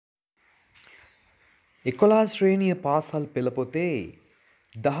11 ශ්‍රේණිය පාසල් පෙළ පොතේ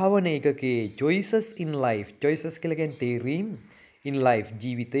 10 වන එකකේ choices in life choices කියලා කියන්නේ තේරීම් in life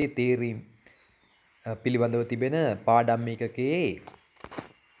ජීවිතයේ තේරීම් පිළිබඳව තිබෙන පාඩම් එකකේ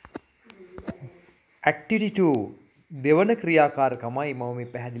activity 2 දෙවන ක්‍රියාකාරකමයි මම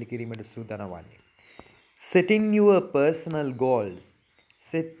මේ පැහැදිලි කිරීමට සූදානම් වන්නේ. setting your personal goals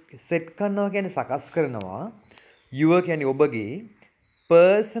set කරනවා කියන්නේ සකස් කරනවා. your කියන්නේ ඔබගේ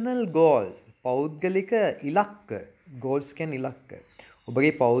personal goals පෞද්ගලික ඉලක්ක goals කියන්නේ ඉලක්ක.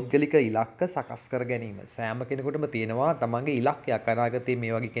 ඔබගේ පෞද්ගලික ඉලක්ක සකස් කර ගැනීම. සෑම කෙනෙකුටම තියෙනවා තමන්ගේ ඉලක්කයක් අනාගතයේ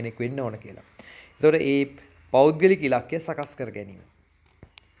මේ වගේ කෙනෙක් වෙන්න ඕන කියලා. ඒතකොට ඒ පෞද්ගලික ඉලක්කය සකස් කර ගැනීම.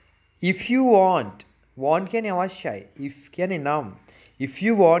 if you want කියන්නේ අවශ්‍යයි. if කියන්නේ නම්. if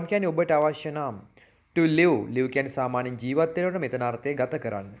you want කියන්නේ ඔබට අවශ්‍ය නම්. to live කියන්නේ සාමාන්‍යයෙන් ජීවත් වෙනකොට මෙතන අර්ථය ගත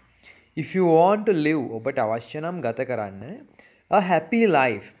කරන්න. if you want to live ඔබට අවශ්‍ය නම් ගත කරන්න a happy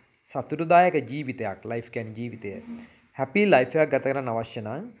life සතුටුදායක ජීවිතයක් life කියන්නේ ජීවිතය happy life එකක් ගත කරන්න අවශ්‍ය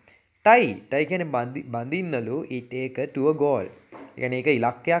නම් tie කියන්නේ බඳින්නලු it take to a goal. ඒ කියන්නේ ඒක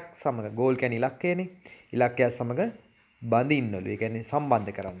ඉලක්කයක් සමග goal කියන්නේ ඉලක්කයනේ. ඉලක්කයක් සමග බඳින්නලු. ඒ කියන්නේ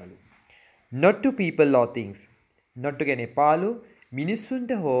සම්බන්ධ කරන්නලු. not to people or things. not to කියන්නේ පාළු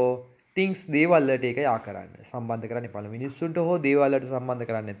මිනිස්සුන්ට හෝ things දේවල් වලට ඒක යා කරන්න. සම්බන්ධ කරන්න එපාලු. මිනිස්සුන්ට හෝ දේවල් වලට සම්බන්ධ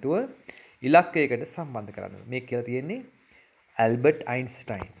කරන්නේ නැතුව ඉලක්කයකට සම්බන්ධ කරන්න. මේක කියලා තියෙන්නේ ඇල්බර්ට්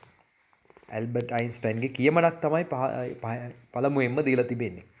අයින්ස්ටයින්. ඇල්බර්ට් අයින්ස්ටයින්ගේ කියමනක් තමයි පළමුවෙන්ම දීලා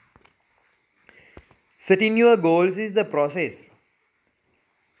තිබෙන්නේ. setting your goals is the process.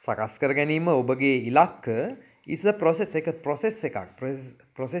 සකස් කර ගැනීම ඔබගේ ඉලක්ක is a process එක process එකක්.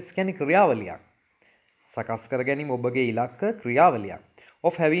 process කියන්නේ ක්‍රියාවලියක්. සකස් කර ගැනීම ඔබගේ ඉලක්ක ක්‍රියාවලියක්.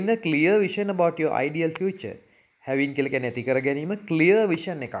 of having a clear vision about your ideal future. having කියලා කියන්නේ ඇති කර ගැනීම clear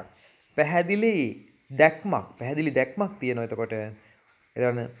vision එකක්. පැහැදිලි දැක්මක් තියෙනවා. එතකොට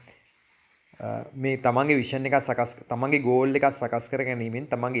එතන මේ තමන්ගේ විෂන් එකක් තමන්ගේ ගෝල් එකක් සකස් කර ගැනීමෙන්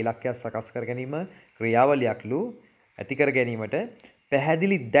තමන්ගේ ඉලක්කයක් සකස් කර ගැනීම ක්‍රියාවලියක්ලු ඇති කර ගැනීමට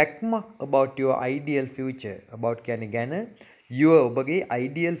පැහැදිලි දැක්මක් about your ideal future about කියන්නේ ගැන your ඔබගේ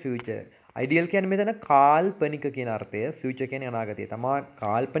ideal future ideal කියන්නේ මෙතන කාල්පනික කියන අර්ථය future කියන්නේ අනාගතය. තමා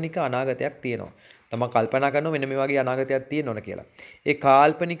කාල්පනික අනාගතයක් තියෙනවා. තමා කල්පනා කරනවා මෙන්න මේ වගේ අනාගතයක් තියෙන්න ඕන කියලා. ඒ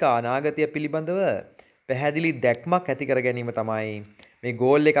කාල්පනික අනාගතය පිළිබඳව පැහැදිලි දැක්මක් ඇති කර ගැනීම තමයි මේ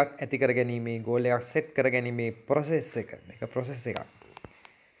ගෝල් එකක් ඇති කර ගැනීමේ ගෝල් එකක් සෙට් කර ගැනීමේ process එක. මේක process එකක්.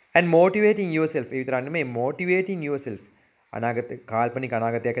 and motivating yourself. ඒ විතරක් නෙමෙයි motivating yourself. කාල්පනික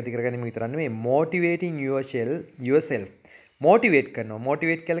අනාගතයක් ඇති කර ගැනීම විතරක් නෙමෙයි motivating yourself. motivate කරනවා.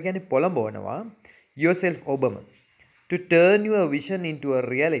 motivate කියලා කියන්නේ පොළඹවනවා. yourself ඔබම. to turn your vision into a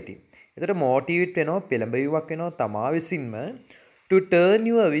reality. ඒතර motivate වෙනවා පෙළඹවීමක් වෙනවා තමා විසින්ම to turn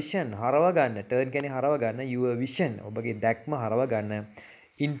your vision හරව ගන්න. turn කියන්නේ හරව ගන්න. your vision ඔබගේ දැක්ම හරව ගන්න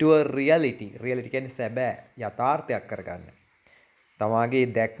into a reality. reality කියන්නේ සැබෑ යථාර්ථයක් කරගන්න. තමාගේ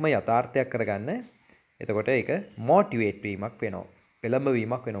දැක්ම යථාර්ථයක් කරගන්න. එතකොට ඒක motivate වීමක් වෙනවා.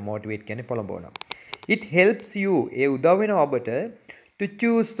 පෙළඹවීමක් වෙනවා. motivate කියන්නේ පොළඹවනවා. it helps you ඒ උදව් වෙනවා ඔබට to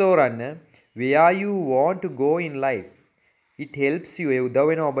choose තෝරන්න where you want to go in life. it helps you ඒ උදව්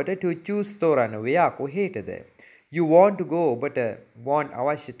වෙනවා ඔබට to choose තෝරන්න where කොහෙටද you want to go ඔබට want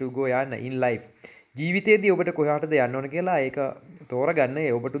අවශ්‍ය to go යන්න in life ජීවිතයේදී ඔබට කොහාටද යන්න ඕන කියලා ඒක තෝරගන්න ඒ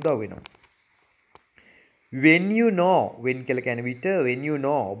ඔබට උදව් වෙනවා. when you know when කියලා කියන්නේ විට when you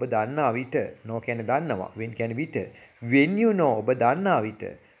know ඔබ දන්නා විට no කියන්නේ දන්නවා when කියන්නේ විට when you know ඔබ දන්නා විට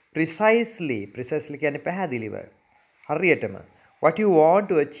precisely කියන්නේ පැහැදිලිව හරියටම what you want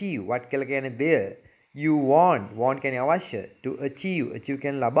to achieve what කියලා කියන්නේ දෙය you want කියන්නේ අවශ්‍ය to achieve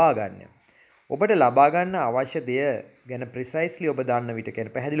කියන්නේ ලබා ගන්න. ඔබට ලබා ගන්න අවශ්‍ය දෙය ගැන precisely ඔබ දන්න විට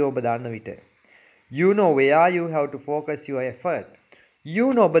කියන්නේ පැහැදිලිව ඔබ දන්න විට you know where you have to focus your effort. you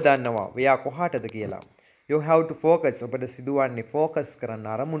know ඔබ දන්නවා where කොහාටද කියලා. you have to focus ඔබට සිදුවන්නේ focus කරන්න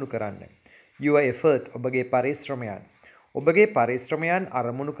අරමුණු කරන්න. your effort ඔබගේ පරිශ්‍රමයන්. ඔබගේ පරිශ්‍රමයන්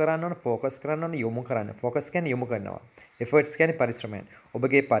අරමුණු කරන්න ඕන focus කරන්න ඕන යොමු කරන්න. focus කියන්නේ යොමු කරනවා. efforts කියන්නේ පරිශ්‍රමයන්.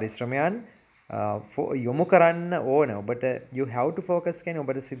 ඔබගේ පරිශ්‍රමයන් යොමු කරන්න ඕන. ඔබට you have to focus කියන්නේ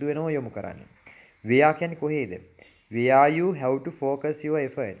ඔබට සිදු වෙනවා යොමු කරන්න. where කියන්නේ කොහේද? where you have to focus your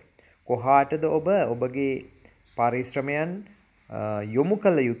effort. කොහාටද ඔබ ඔබගේ පරිශ්‍රමයන් යොමු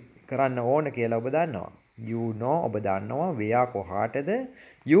කරන්න ඕන කියලා ඔබ දන්නවා. you know ඔබ දන්නවා where කොහාටද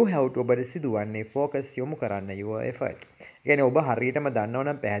you have to ඔබට සිදුවන්නේ focus යොමු කරන්න your effort. ඒ කියන්නේ ඔබ හරියටම දන්නව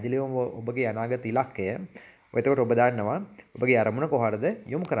නම් පැහැදිලිවම ඔබගේ අනාගත ඉලක්කය. එතකොට ඔබ දන්නවා ඔබගේ අරමුණ කොහාටද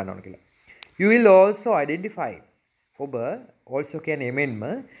යොමු කරන්න ඕන කියලා. you will also identify ඔබ also කියන්නේ එමෙන්ම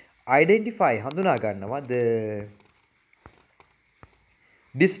identify හඳුනා ගන්නවා the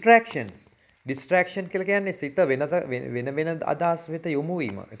distractions distraction කියලා කියන්නේ සිත වෙන අදහස් වෙත යොමු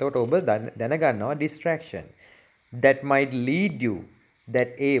වීම. එතකොට ඔබ දැනගන්නවා distraction that might lead you that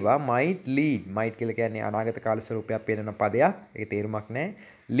ඒවා might lead might කියලා කියන්නේ අනාගත කාල ස්වරූපයක් පෙන්වන පදයක්. ඒක තේරුමක් නැහැ.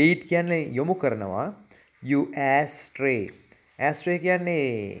 lead කියන්නේ යොමු කරනවා. you astray. astray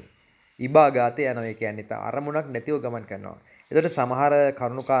කියන්නේ ඉබාගාතේ යනවා. ඒ කියන්නේ අරමුණක් නැතිව ගමන් කරනවා. එතකොට සමහර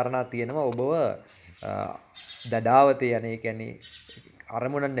කරුණු කාරණා තියෙනවා ඔබව දඩාවතේ යන ඒ කියන්නේ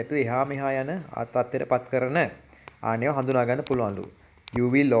අරමුණක් නැතුව එහා මෙහා යන තත්ත්වයටපත් කරන ආනියව හඳුනා ගන්න පුළුවන්ලු. You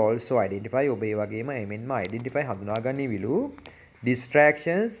will also identify ඔබ ඒ වගේම එමෙන්ම identify හඳුනා ගන්නවිලු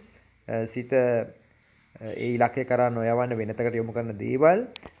distractions සිත ඒ ඉලක්කය කරා නොයවන්න වෙනතකට යොමු කරන දේවල්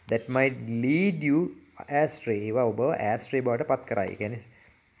that might lead you astray. ඒවා ඔබ astray බවට පත් කරයි. ඒ කියන්නේ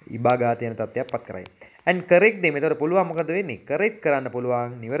ඉබාගාත යන තත්ත්වයක් පත් කරයි. and correct them. ඒතර පුළුවන් මොකද වෙන්නේ? correct කරන්න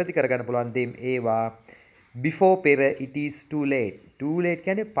පුළුවන්, නිවැරදි කරගන්න පුළුවන් them ඒවා before පෙර it is too late. too late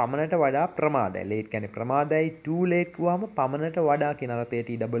කියන්නේ පමණට වඩා ප්‍රමාදයි. late කියන්නේ ප්‍රමාදයි. too late කිව්වම පමණට වඩා කියන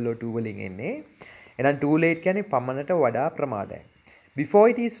අර්ථයට T-O-O-2 වලින් එන්නේ. එහෙනම් too late කියන්නේ පමණට වඩා ප්‍රමාදයි. before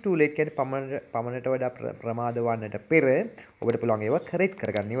it is too late කියන්නේ පමණට වඩා ප්‍රමාද වන්නට පෙර ඔබට පුළුවන් ඒවා correct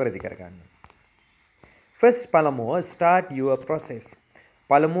කරගන්න, නිවැරදි කරගන්න. first පළමුව start your process.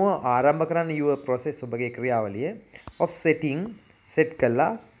 පළමුව ආරම්භ කරන්න your process ඔබගේ ක්‍රියාවලිය of setting set කළා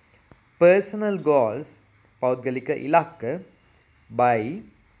personal goals පෞද්ගලික ඉලක්ක by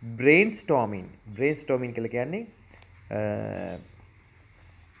brainstorming. brainstorming කියලා කියන්නේ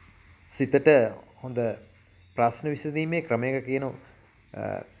සිතට හොඳ ප්‍රශ්න විසඳීමේ ක්‍රමයක කියන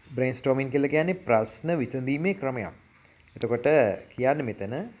brainstorming කියලා කියන්නේ ප්‍රශ්න විසඳීමේ ක්‍රමයක්. එතකොට කියන්නේ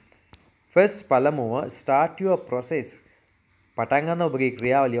මෙතන first පළමුව start your process පටන් ගන්න ඔබගේ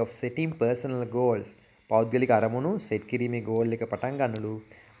ක්‍රියාවලිය of setting personal goals පෞද්ගලික අරමුණු set කිරීමේ goal එක පටන් ගන්නලු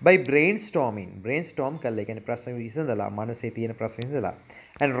by brainstorming. brainstorm කළා කියන්නේ ප්‍රශ්න විසඳලා මනසේ තියෙන ප්‍රශ්න විසඳලා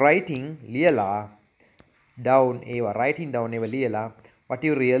and writing ලියලා down ඒවා writing down ඒවා ලියලා what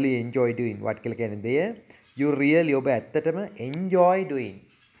you really enjoy doing. what කියලා කියන්නේ දෙය you really ඔබ ඇත්තටම enjoy doing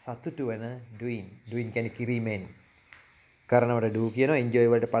සතුටු වෙන doing. doing කියන්නේ කිරීමෙන් කරනවට do කියනවා. enjoy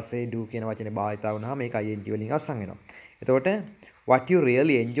වලට පස්සේ do කියන වචනේ භාවිත වුණාම මේක ing වලින් අසං වෙනවා. එතකොට what you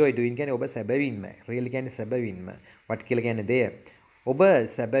really enjoy doing කියන්නේ ඔබ සැබවින්ම really කියන්නේ සැබවින්ම what කියලා කියන්නේ දෙය ඔබ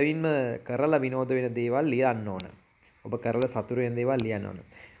සැබවින්ම කරලා විනෝද වෙන දේවල් ලියන්න ඕන. ඔබ කරලා සතුටු වෙන දේවල් ලියන්න ඕන.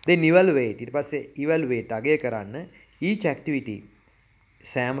 then evaluate ඊට පස්සේ evaluate අගය කරන්න each activity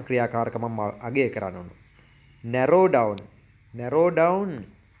සෑම ක්‍රියාකාරකමක් අගය කරන්න ඕන. narrow down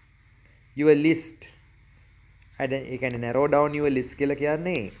your list. ඒ කියන්නේ narrow down your list කියලා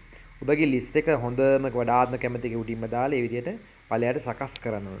කියන්නේ ඔබගේ list එක හොඳම වඩාත්ම කැමති එක උඩින්ම දාලා ඒ විදිහට පළයට සකස්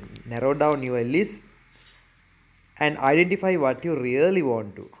කරන්න ඕන. narrow down your list and identify what you really want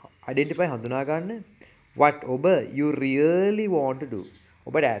to. identify හඳුනා ගන්න what ඔබ you really want to do.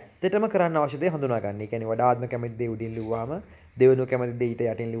 ඔබට ඇත්තටම කරන්න අවශ්‍ය දේ හඳුනා ගන්න. ඒ කියන්නේ වඩාත්ම කැමති දේ උඩින් ලිව්වාම, දෙවෙනි කැමති දේ ඊට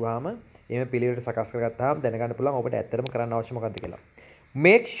යටින් ලිව්වාම, එහෙම පිළිවෙලට සකස් කරගත්තාම දැනගන්න පුළුවන් ඔබට ඇත්තටම කරන්න අවශ්‍ය මොකක්ද කියලා.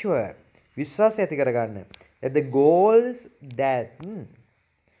 make sure විශ්වාසය ඇති කරගන්න that the goals that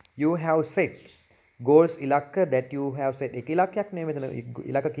you have set. goals ඉලක්ක that you have set. එක ඉලක්කයක් නෙමෙයි මෙතන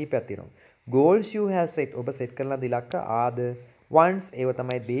ඉලක්ක කීපයක් තියෙනවා. goals you have set ඔබ set කරන ඉලක්ක ආද once ඒව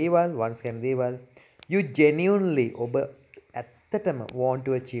තමයි දේවල් once කියන්නේ දේවල් you genuinely ඔබ ඇත්තටම want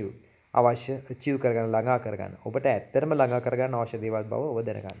to achieve අවශ්‍ය achieve කරගන්න ළඟා කරගන්න ඔබට ඇත්තටම ළඟා කරගන්න අවශ්‍ය දේවල් බව ඔබ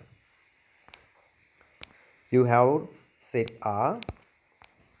දැනගන්න. you have set are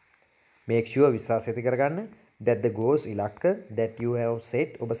make sure විශ්වාසය ඇති කරගන්න that the goals ඉලක්ක that you have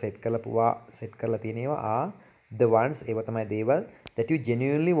set ඔබ set කරලා තියෙනවා are the ones ඒව තමයි දේවල් that you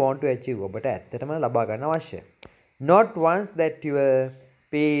genuinely want to achieve ඔබට ඇත්තටම ලබා ගන්න අවශ්‍ය. not ones that your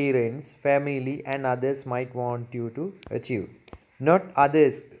parents, family and others might want you to achieve. not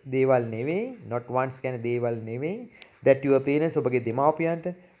others දේවල් නෙවෙයි not ones කියන්නේ දේවල් නෙවෙයි that your parents ඔබගේ දෙමාපියන්ට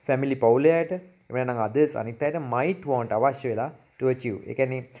family පවුලයට එවනම් others අනිත් අයට might want අවශ්‍ය වෙලා to achieve. ඒ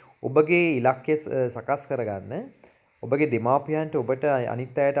කියන්නේ ඔබගේ ඉලක්කය සකස් කරගන්න ඔබගේ දෙමාපියන්ට ඔබට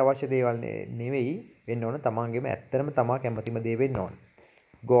අනිත් අයට අවශ්‍ය දේවල් නෙවෙයි වෙන්න ඕන තමන්ගේම ඇත්තටම තමා කැමතිම දේ වෙන්න ඕන.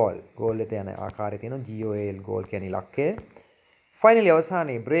 goal එත යන ආකාරය තියෙනවා GOAL goal කියන්නේ ඉලක්කය. finally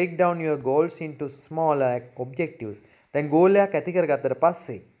අවසානයේ break down your goals into smaller objectives. දැන් goal එකක් ඇති කරගත්තට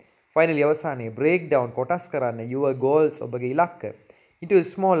පස්සේ finally අවසානයේ break down කොටස් කරන්න your goals ඔබගේ ඉලක්ක into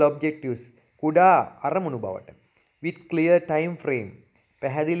small objectives කුඩා අරමුණු බවට with clear time frame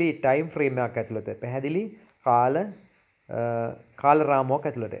පැහැදිලි time frame එකක් ඇතුළත පැහැදිලි කාල රාමුවක්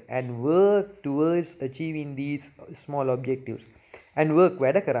ඇතුළත and work towards achieving these small objectives and work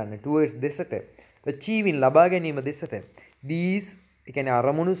වැඩ කරන්න towards දෙසට achieving ලබා ගැනීම දෙසට these ඒ කියන්නේ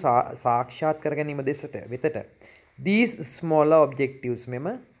අරමුණු සාක්ෂාත් කර ගැනීම දෙසට වෙතට these smaller objectives මෙම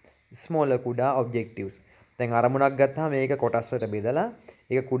smaller කුඩා objectives. දැන් අරමුණක් ගත්තාම මේක කොටස් වලට බෙදලා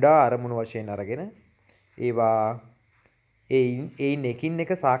ඒක කුඩා අරමුණු වශයෙන් අරගෙන ඒවා ඒයින් එකින්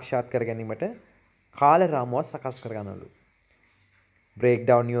එක සාක්ෂාත් කර ගැනීමට කාල රාමුවක් සකස් කර ගන්නලු. break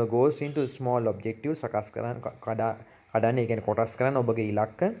down your goals into small objectives සකස් කරන කඩන්න ඒ කියන්නේ කොටස් කරන්න ඔබගේ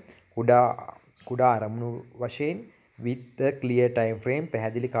ඉලක්ක කුඩා අරමුණු වශයෙන් with a clear time frame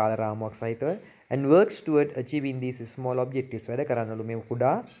පැහැදිලි කාල රාමුවක් සහිතව and works toward achieving these small objectives වැඩ කරන්නලු මේ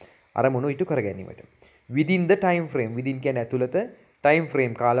කුඩා අරමුණු ඉටු කර ගැනීමට within the time frame within කියන්නේ ඇතුළත time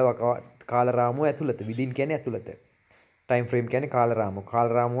frame කාල රාමුව ඇතුළත within කියන්නේ ඇතුළත time frame කියන්නේ කාල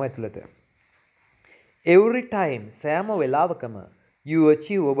රාමුව ඇතුළත every time සෑම වෙලාවකම you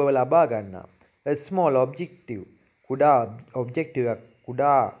achieve ඔබ ලබා ගන්නා a small objective කුඩා objective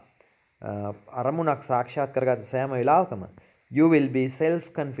කුඩා අරමුණක් සාක්ෂාත් කරගත් සෑම වෙලාවකම you will be self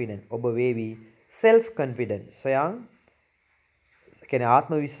confident ඔබ වේවි self confident සයන් කියන්නේ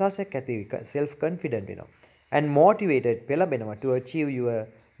ආත්ම විශ්වාසයක් ඇති self confident වෙනවා and motivated පෙළඹෙනවා to achieve your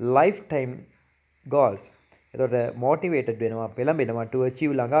lifetime goals එතකොට motivated වෙනවා පෙළඹෙනවා to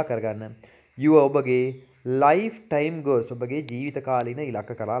achieve ළඟා කරගන්න your ඔබගේ lifetime goals ඔබගේ ජීවිත කාලීන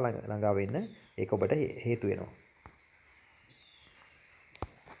ඉලක්ක කරා ළඟා වෙන්න ඒක ඔබට හේතු වෙනවා.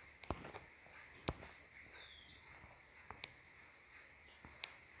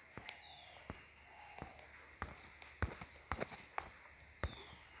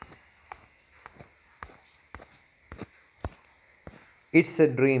 It's a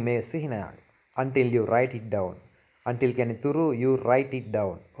dream මේ සිහිනයක් until you write it down until කියන්නේ තුරු you write it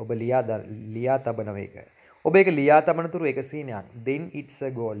down ඔබ ලියා තබන එක ඔබ ඒක ලියා තබන තුරු ඒක සිහිනයක් then it's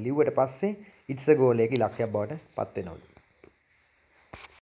a goal ලිව්වට පස්සේ it's a goal ඒක ඉලක්කයක් බවට පත් වෙනවලු